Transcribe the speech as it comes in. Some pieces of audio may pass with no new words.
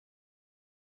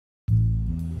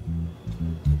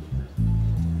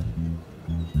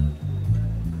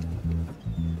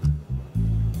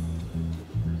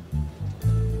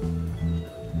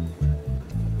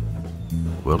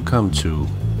Welcome to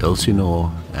Elsinore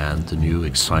and the new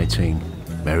exciting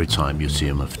Maritime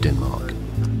Museum of Denmark.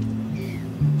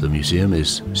 The museum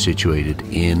is situated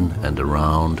in and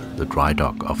around the dry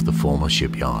dock of the former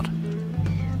shipyard.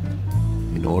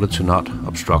 In order to not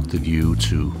obstruct the view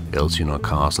to Elsinore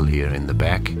Castle here in the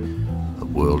back, the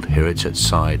World Heritage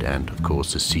Site, and of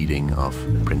course the seating of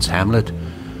Prince Hamlet,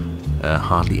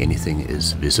 hardly anything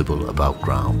is visible above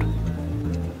ground.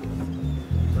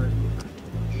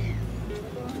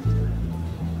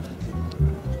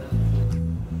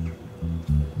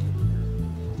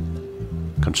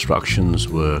 Constructions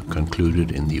were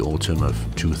concluded in the autumn of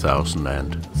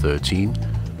 2013,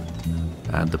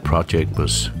 and the project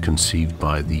was conceived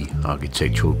by the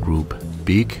architectural group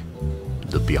Bygget,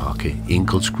 the Bjarke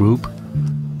Ingels Group.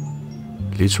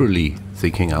 Literally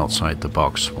thinking outside the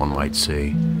box, one might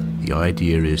say. The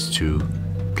idea is to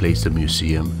place the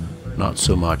museum not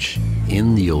so much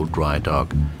in the old dry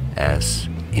dock as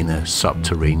in a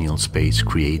subterranean space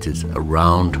created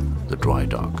around the dry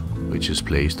dock, which is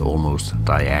placed almost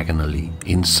diagonally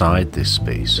inside this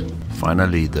space.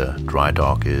 Finally, the dry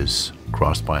dock is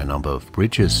crossed by a number of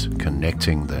bridges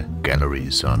connecting the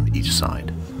galleries on each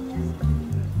side.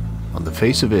 On the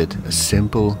face of it, a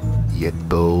simple yet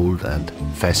bold and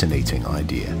fascinating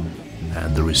idea.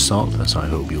 And the result, as I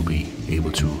hope you'll be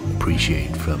able to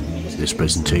appreciate from this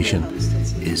presentation,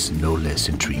 is no less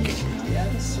intriguing.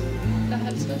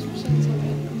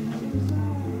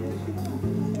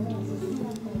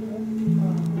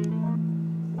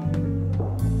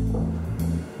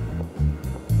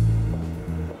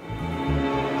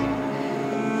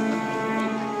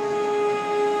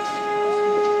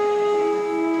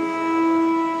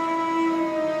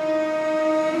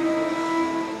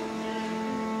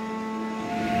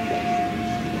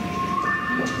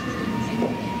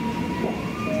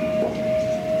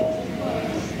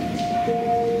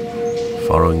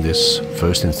 Following this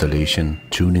first installation,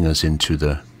 tuning us into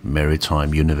the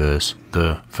maritime universe,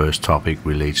 the first topic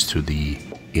relates to the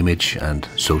image and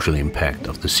social impact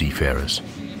of the seafarers.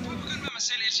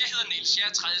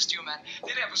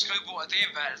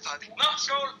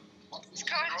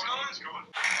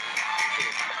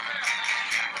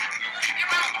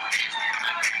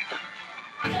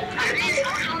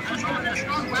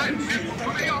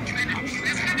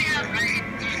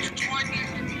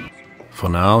 For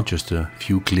now, just a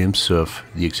few glimpses of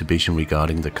the exhibition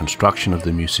regarding the construction of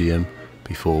the museum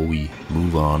before we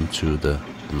move on to the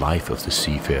life of the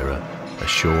seafarer,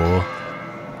 ashore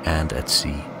and at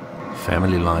sea,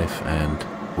 family life and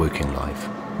working life.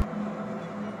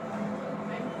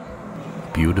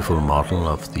 A beautiful model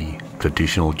of the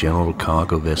traditional general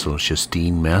cargo vessel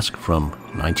Justine Maersk from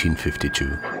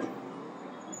 1952.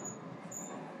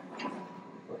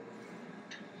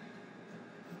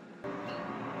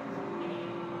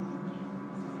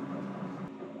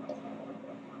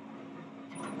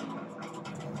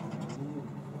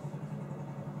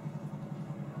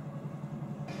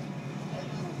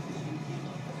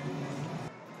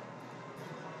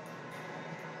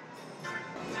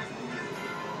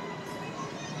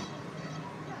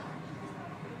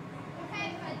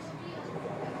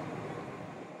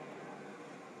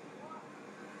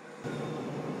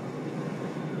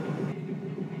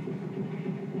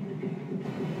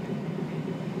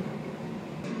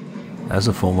 As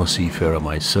a former seafarer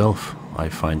myself, I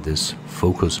find this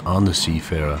focus on the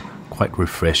seafarer quite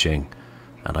refreshing,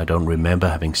 and I don't remember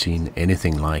having seen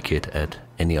anything like it at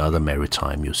any other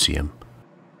maritime museum.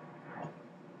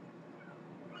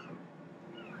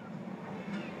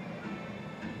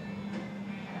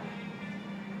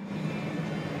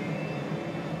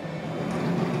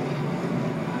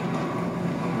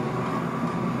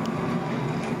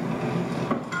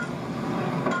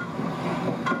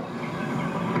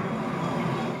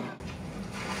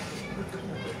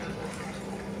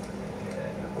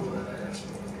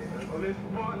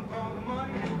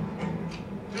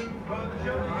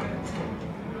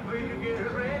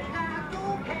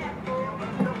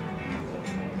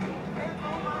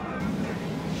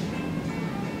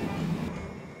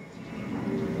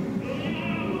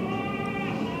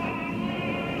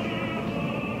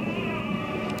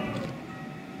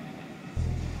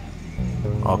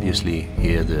 Obviously,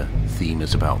 here the theme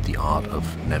is about the art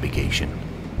of navigation.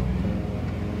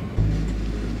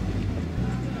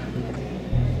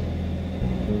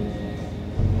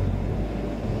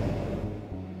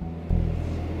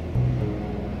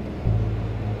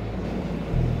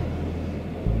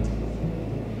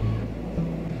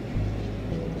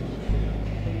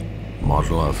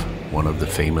 Model of one of the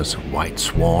famous white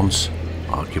swans,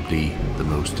 arguably the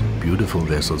most beautiful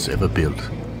vessels ever built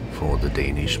for the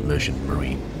Danish merchant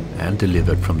marine. and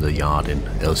delivered from the yard in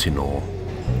Elsinore,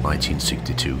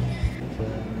 1962.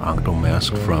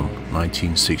 Maersk from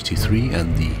 1963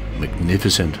 and the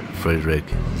magnificent Frederick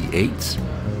VIII,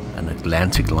 an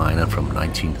Atlantic liner from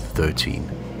 1913.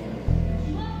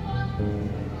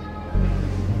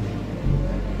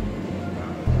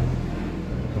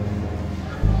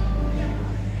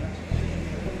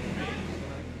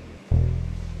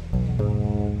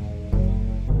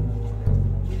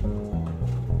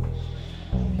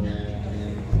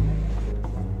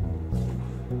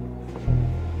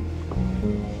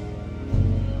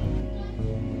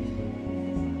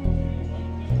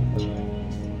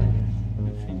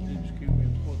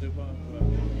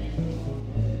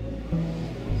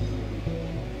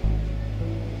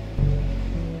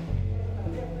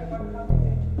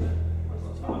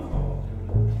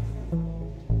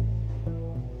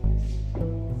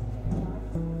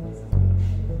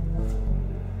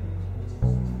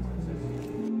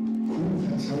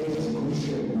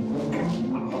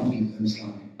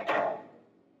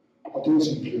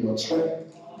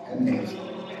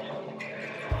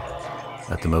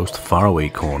 At the most faraway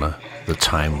corner, the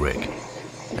time rig,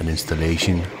 an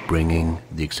installation bringing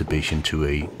the exhibition to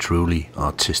a truly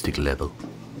artistic level.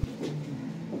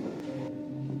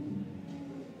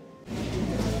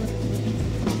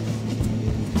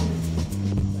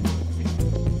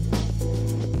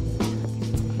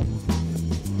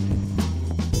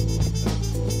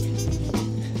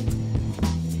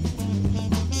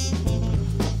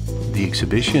 The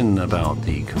exhibition about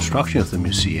the construction of the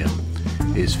museum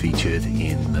is featured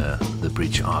in the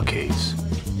bridge arcades.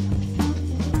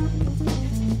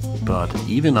 But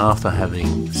even after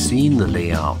having seen the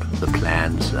layout, the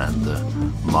plans and the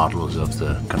models of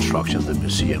the construction of the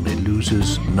museum, it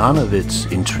loses none of its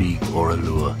intrigue or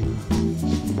allure.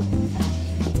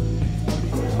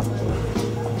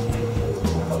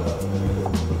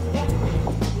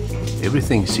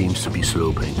 Everything seems to be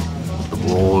sloping.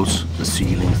 The walls, the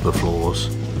ceilings, the floors,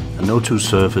 and no two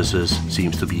surfaces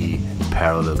seems to be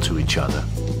parallel to each other.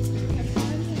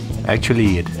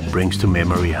 Actually, it brings to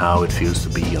memory how it feels to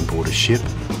be on board a ship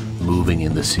moving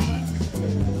in the sea.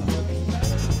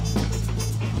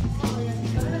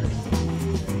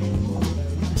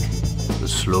 The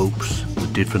slopes, the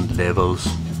different levels,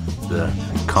 the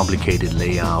complicated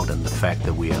layout, and the fact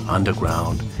that we are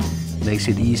underground makes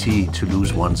it easy to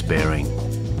lose one's bearing.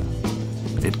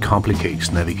 It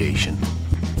complicates navigation.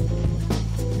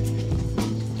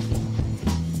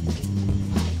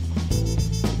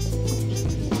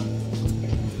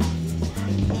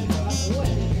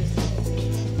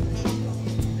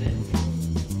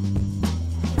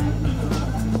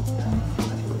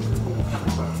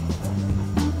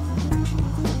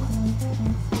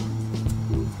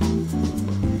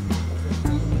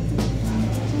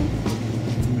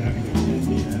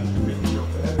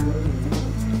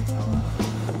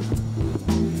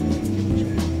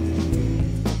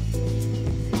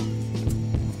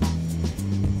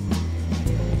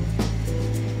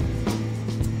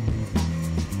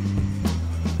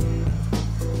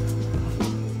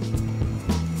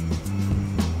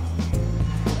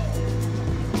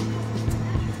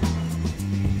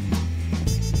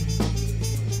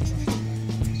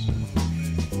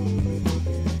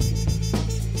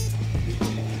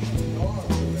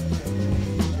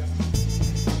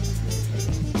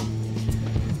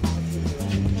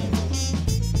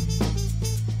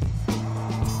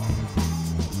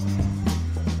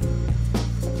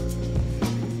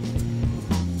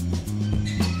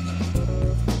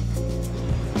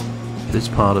 This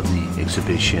part of the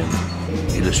exhibition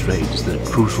illustrates the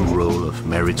crucial role of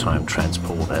maritime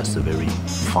transport as the very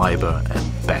fiber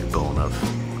and backbone of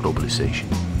globalization,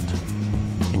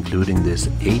 including this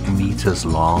 8 meters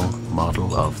long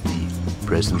model of the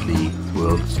presently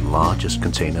world's largest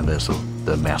container vessel,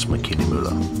 the Maersk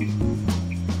Møller.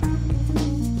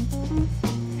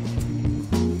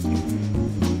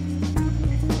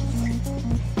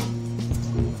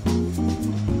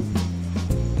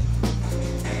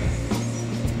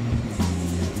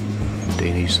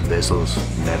 Danish vessels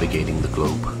navigating the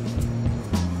globe.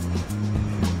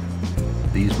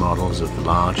 These models of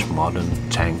large modern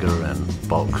tanker and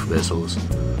bulk vessels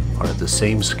are at the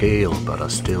same scale but are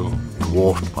still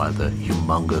dwarfed by the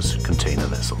humongous container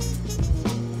vessel.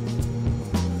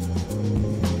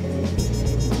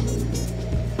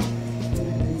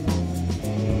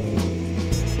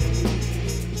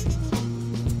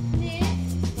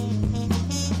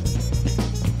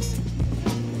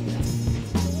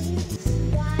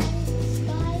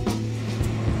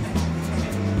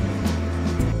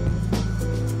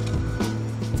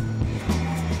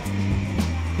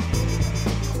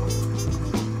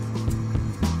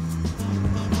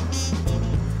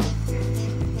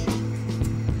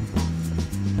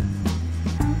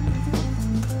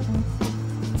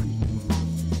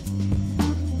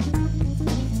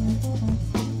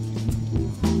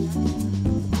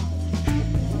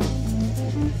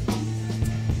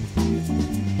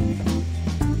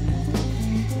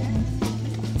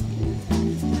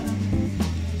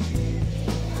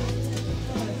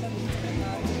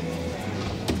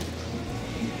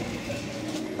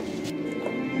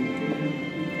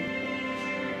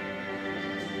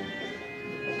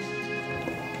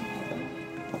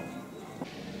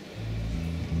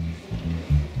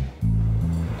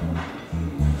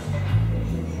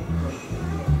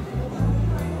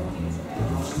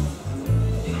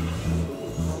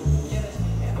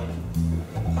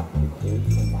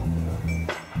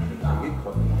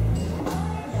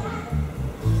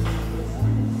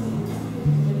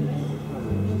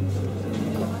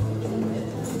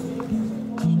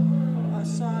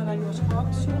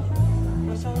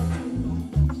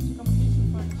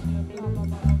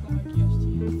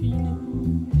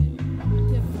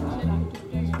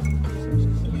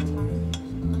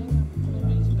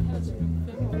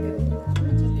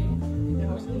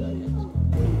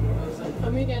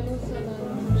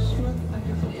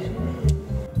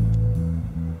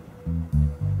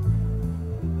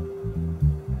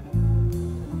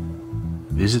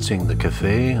 Visiting the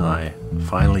cafe, I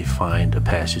finally find a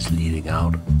passage leading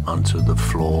out onto the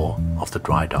floor of the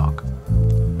dry dock,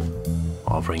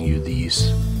 offering you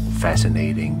these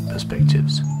fascinating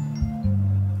perspectives.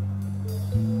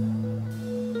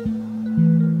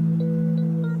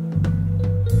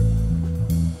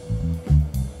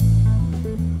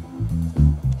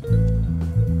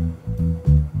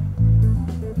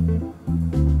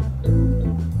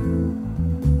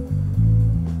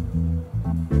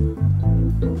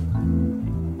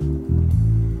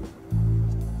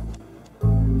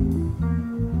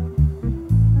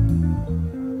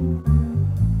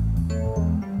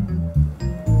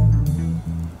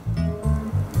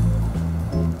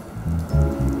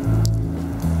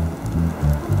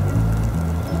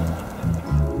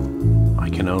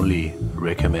 Only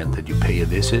recommend that you pay a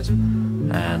visit,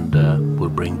 and we'll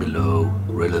bring below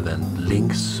relevant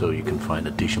links so you can find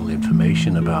additional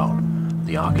information about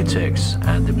the architects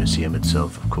and the museum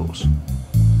itself, of course.